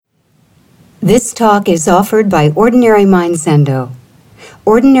This talk is offered by Ordinary Mind Zendo.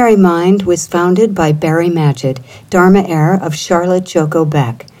 Ordinary Mind was founded by Barry Magid, Dharma heir of Charlotte Joko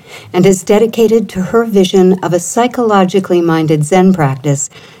Beck, and is dedicated to her vision of a psychologically minded Zen practice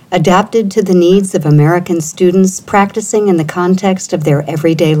adapted to the needs of American students practicing in the context of their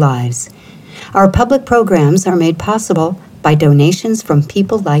everyday lives. Our public programs are made possible by donations from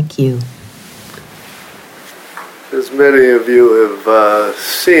people like you. As many of you have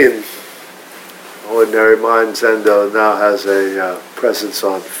seen, Ordinary Mind Zendo now has a presence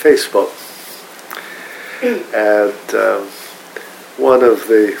on Facebook. And one of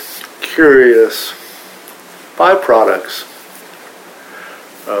the curious byproducts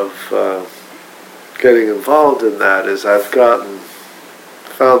of getting involved in that is I've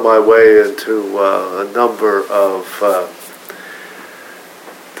found my way into a number of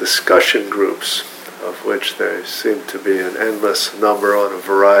discussion groups, of which there seem to be an endless number on a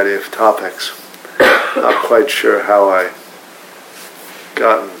variety of topics. Not quite sure how I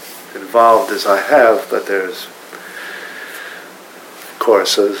gotten involved as I have, but there's, of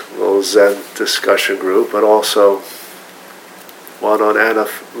course, a little Zen discussion group, but also one on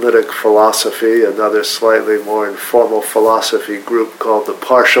analytic philosophy, another slightly more informal philosophy group called the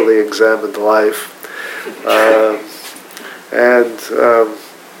Partially Examined Life, and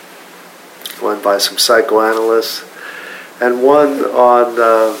one by some psychoanalysts, and one on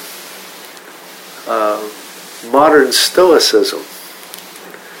modern stoicism,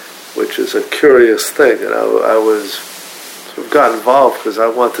 which is a curious thing. And I was sort of got involved because I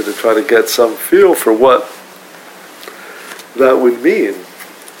wanted to try to get some feel for what that would mean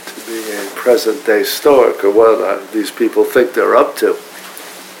to be a present-day Stoic, or what these people think they're up to.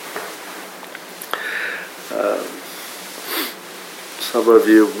 Some of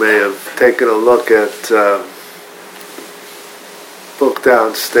you may have taken a look at book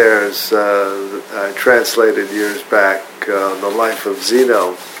downstairs that I translated years back, The Life of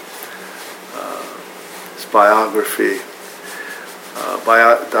Zeno, his biography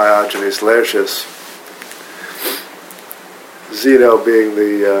by Diogenes Laertius. Zeno being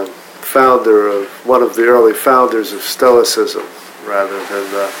the one of the early founders of Stoicism, rather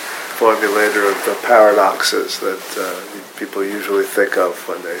than the formulator of the paradoxes that people usually think of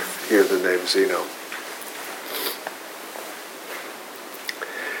when they hear the name Zeno.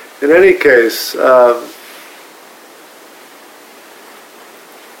 In any case,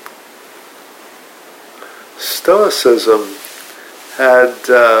 Stoicism had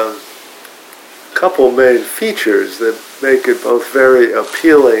a couple main features that make it both very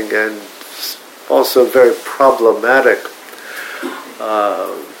appealing and also very problematic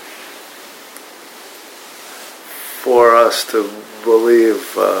for us to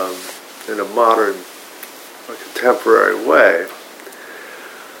believe in a modern or contemporary way.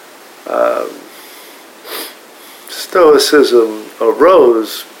 Stoicism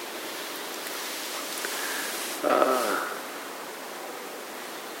arose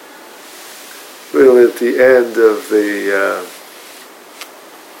really at the end of the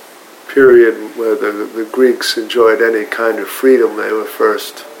period where the Greeks enjoyed any kind of freedom. They were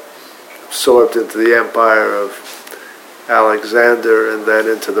first absorbed into the empire of Alexander and then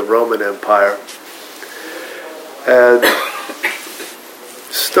into the Roman Empire. And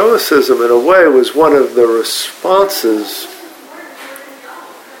Stoicism, in a way, was one of the responses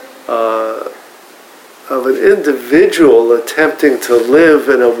of an individual attempting to live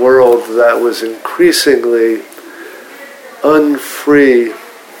in a world that was increasingly unfree,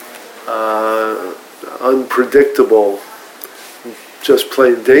 unpredictable, just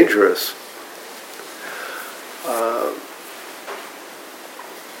plain dangerous.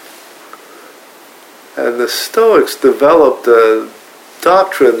 And the Stoics developed a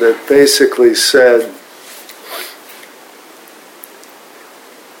doctrine that basically said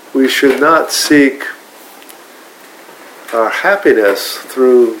we should not seek our happiness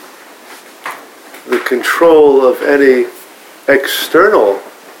through the control of any external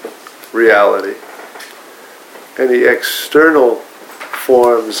reality, any external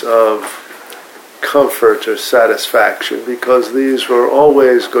forms of comfort or satisfaction, because these were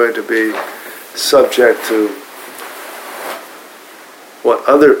always going to be subject to what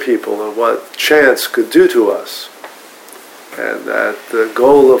other people or what chance could do to us. And that the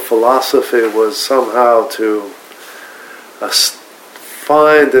goal of philosophy was somehow to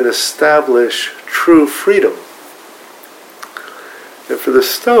find and establish true freedom. And for the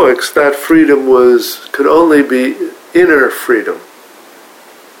Stoics, that freedom could only be inner freedom.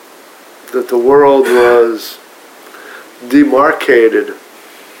 That the world was demarcated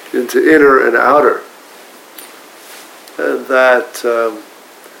into inner and outer. And that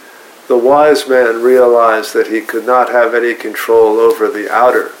the wise man realized that he could not have any control over the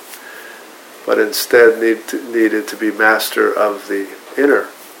outer, but instead needed to be master of the inner.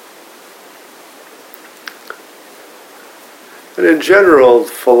 And in general,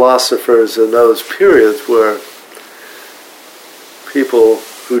 philosophers in those periods were people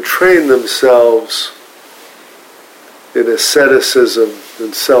who trained themselves in asceticism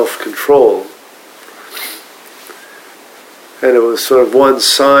and self-control. And it was sort of one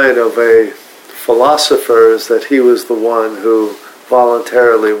sign of a philosopher is that he was the one who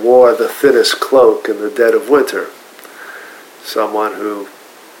voluntarily wore the thinnest cloak in the dead of winter. Someone who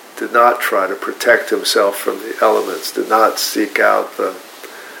did not try to protect himself from the elements, did not seek out the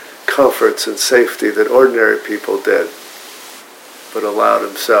comforts and safety that ordinary people did, but allowed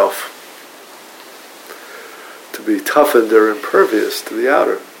himself to be toughened or impervious to the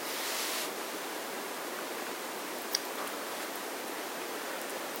outer.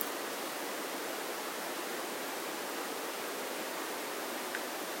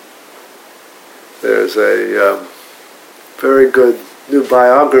 There's a very good new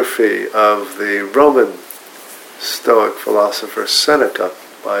biography of the Roman Stoic philosopher Seneca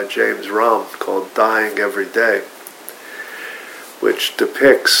by James Romm called Dying Every Day, which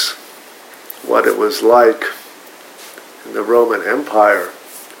depicts what it was like in the Roman Empire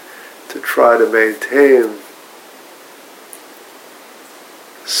to try to maintain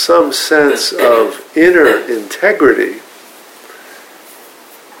some sense of inner integrity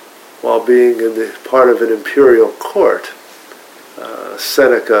while being in the part of an imperial court.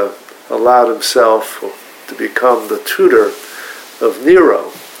 Seneca allowed himself to become the tutor of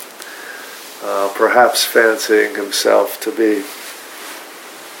Nero, perhaps fancying himself to be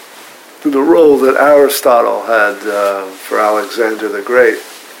the role that Aristotle had for Alexander the Great.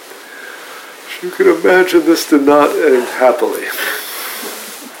 You can imagine this did not end happily.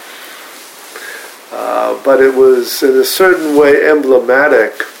 But it was in a certain way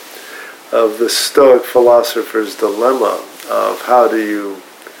emblematic of the Stoic philosopher's dilemma of how do you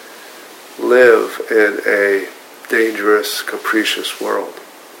live in a dangerous, capricious world.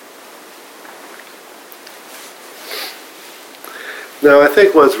 Now, I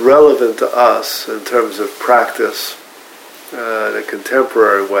think what's relevant to us in terms of practice in a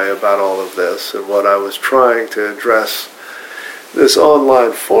contemporary way about all of this, and what I was trying to address this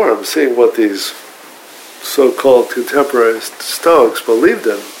online forum, seeing what these so-called contemporary Stoics believed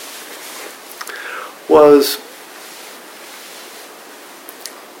in, was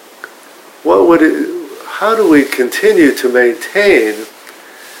how do we continue to maintain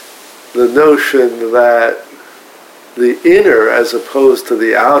the notion that the inner, as opposed to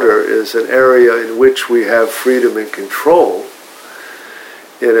the outer, is an area in which we have freedom and control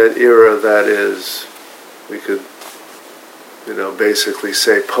in an era that is, we could, basically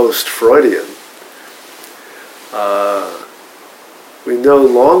say post-Freudian. We no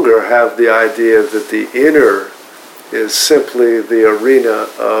longer have the idea that the inner is simply the arena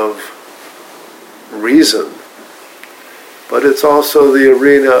of reason, but it's also the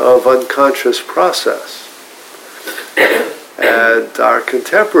arena of unconscious process. And our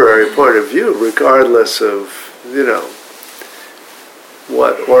contemporary point of view, regardless of,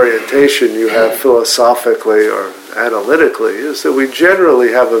 what orientation you have philosophically or analytically, is that we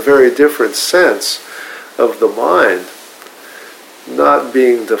generally have a very different sense of the mind, not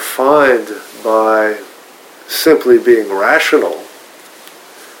being defined by simply being rational,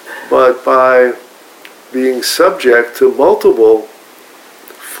 but by being subject to multiple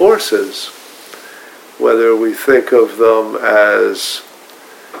forces, whether we think of them as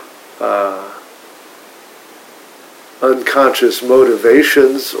unconscious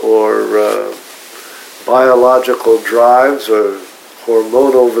motivations or biological drives or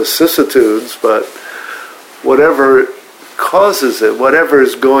hormonal vicissitudes, but whatever causes it, whatever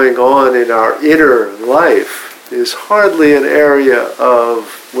is going on in our inner life, is hardly an area of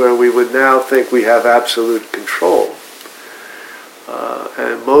where we would now think we have absolute control.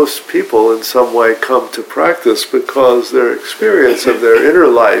 And most people in some way come to practice because their experience of their inner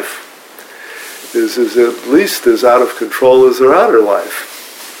life is at least as out of control as their outer life.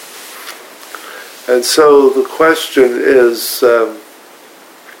 And so the question is,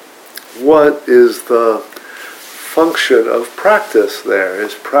 what is the function of practice there?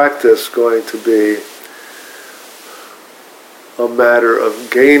 Is practice going to be a matter of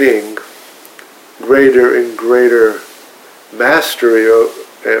gaining greater and greater mastery or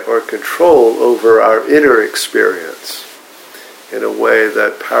control over our inner experience in a way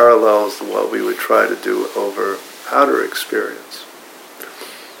that parallels what we would try to do over outer experience?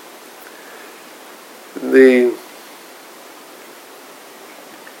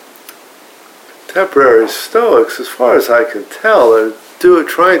 contemporary Stoics, as far as I can tell, are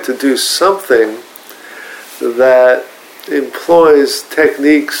trying to do something that employs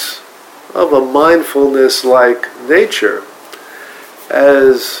techniques of a mindfulness-like nature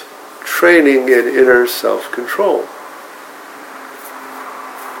as training in inner self-control.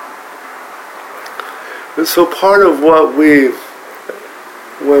 And so part of what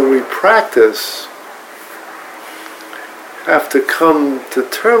when we practice, have to come to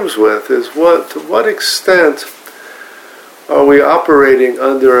terms with is to what extent are we operating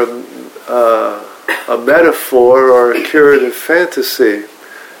under a metaphor or a curative fantasy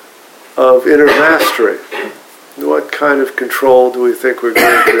of inner mastery. What kind of control do we think we're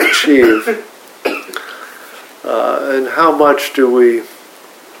going to achieve? And how much do we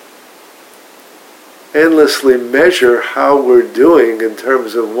endlessly measure how we're doing in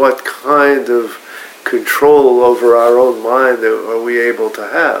terms of what kind of control over our own mind are we able to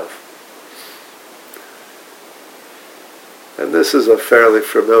have? And this is a fairly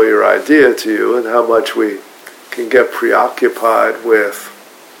familiar idea to you, and how much we can get preoccupied with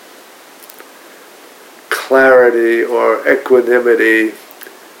clarity or equanimity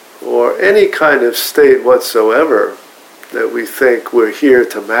or any kind of state whatsoever that we think we're here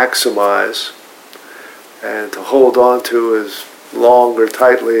to maximize and to hold on to as long or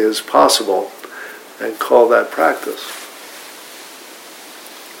tightly as possible, and call that practice.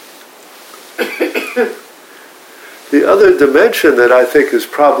 The other dimension that I think is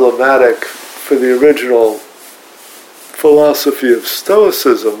problematic for the original philosophy of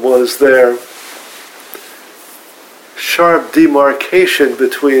Stoicism was their sharp demarcation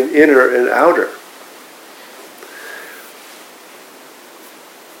between inner and outer.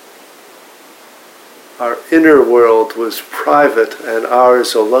 Our inner world was private and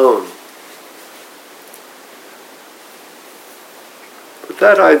ours alone. But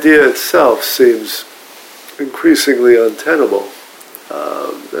that idea itself seems increasingly untenable.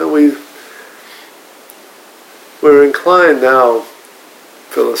 And we're inclined now,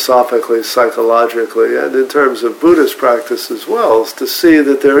 philosophically, psychologically, and in terms of Buddhist practice as well, is to see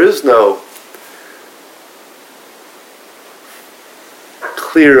that there is no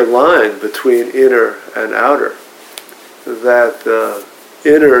clear line between inner and outer, that the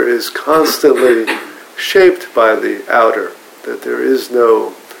inner is constantly shaped by the outer, that there is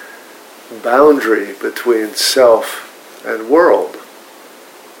no boundary between self and world,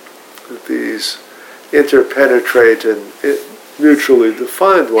 that these interpenetrate and mutually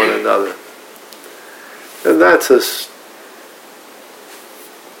define one another. And that's a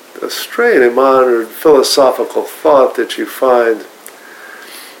strain, a modern philosophical thought that you find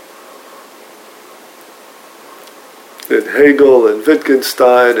in Hegel and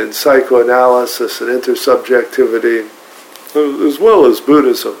Wittgenstein and psychoanalysis and intersubjectivity, as well as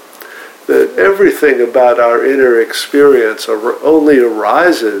Buddhism, that everything about our inner experience only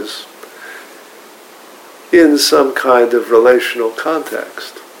arises in some kind of relational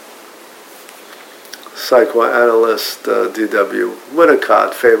context. Psychoanalyst D.W.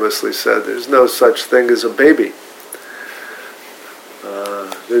 Winnicott famously said, there's no such thing as a baby.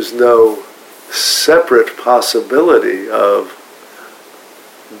 There's no separate possibility of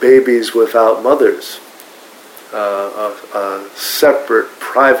babies without mothers, a separate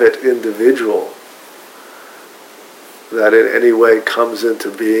private individual that in any way comes into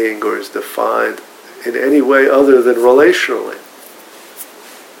being or is defined in any way other than relationally.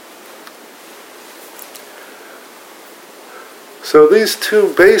 So these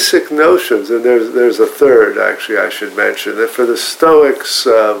two basic notions, and there's a third actually I should mention, that for the Stoics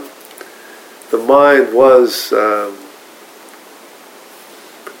the mind was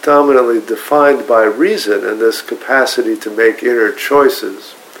predominantly defined by reason and this capacity to make inner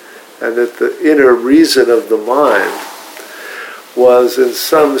choices, and that the inner reason of the mind was in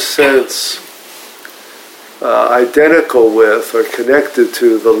some sense identical with or connected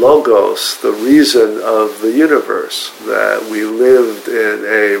to the logos, the reason of the universe, that we lived in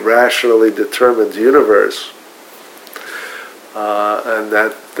a rationally determined universe, and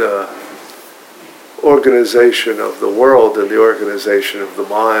that the organization of the world and the organization of the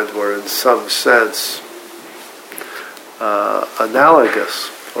mind were in some sense analogous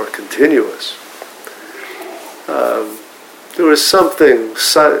or continuous. There was something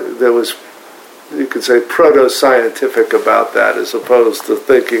that was, you could say, proto-scientific about that, as opposed to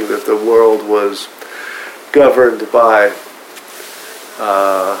thinking that the world was governed by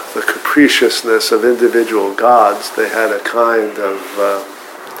the capriciousness of individual gods. They had a kind of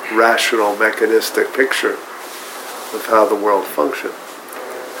rational, mechanistic picture of how the world functioned.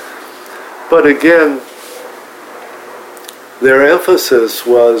 But again, their emphasis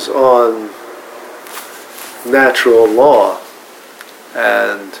was on natural law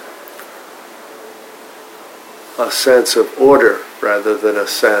and a sense of order rather than a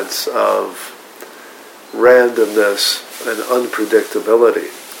sense of randomness and unpredictability,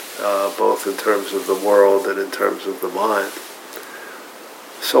 both in terms of the world and in terms of the mind.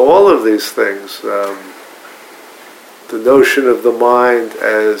 So all of these things, the notion of the mind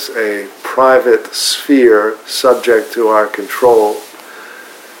as a private sphere subject to our control,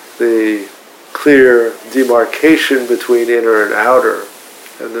 the clear demarcation between inner and outer,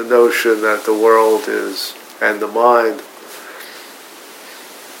 and the notion that the world is, and the mind,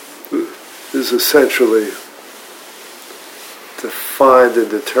 is essentially defined and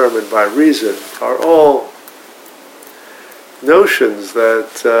determined by reason, are all notions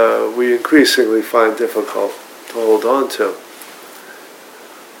that we increasingly find difficult to hold on to.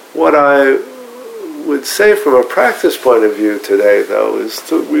 What I would say from a practice point of view today, though, is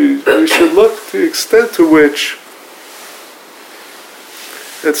that we should look at the extent to which,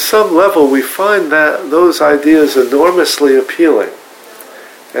 at some level, we find that those ideas enormously appealing.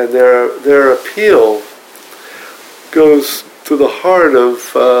 And their appeal goes to the heart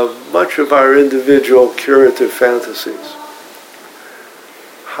of much of our individual curative fantasies.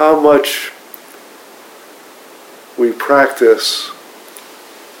 How much we practice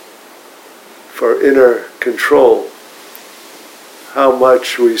for inner control, how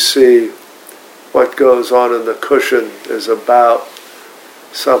much we see what goes on in the cushion is about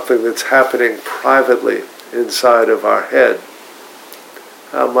something that's happening privately inside of our head,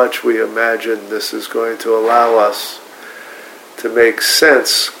 how much we imagine this is going to allow us to make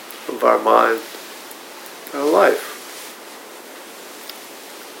sense of our mind, our life.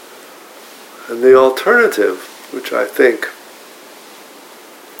 And the alternative, which I think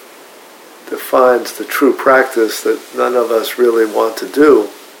defines the true practice that none of us really want to do,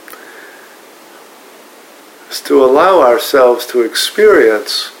 is to allow ourselves to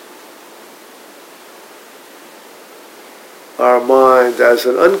experience our mind as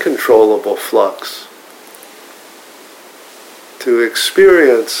an uncontrollable flux, to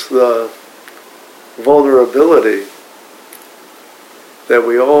experience the vulnerability that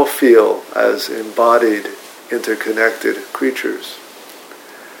we all feel as embodied, interconnected creatures.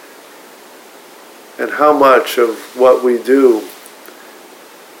 And how much of what we do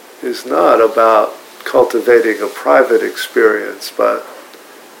is not about cultivating a private experience, but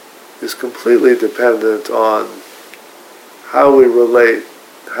is completely dependent on how we relate,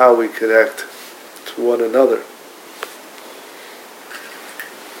 how we connect to one another.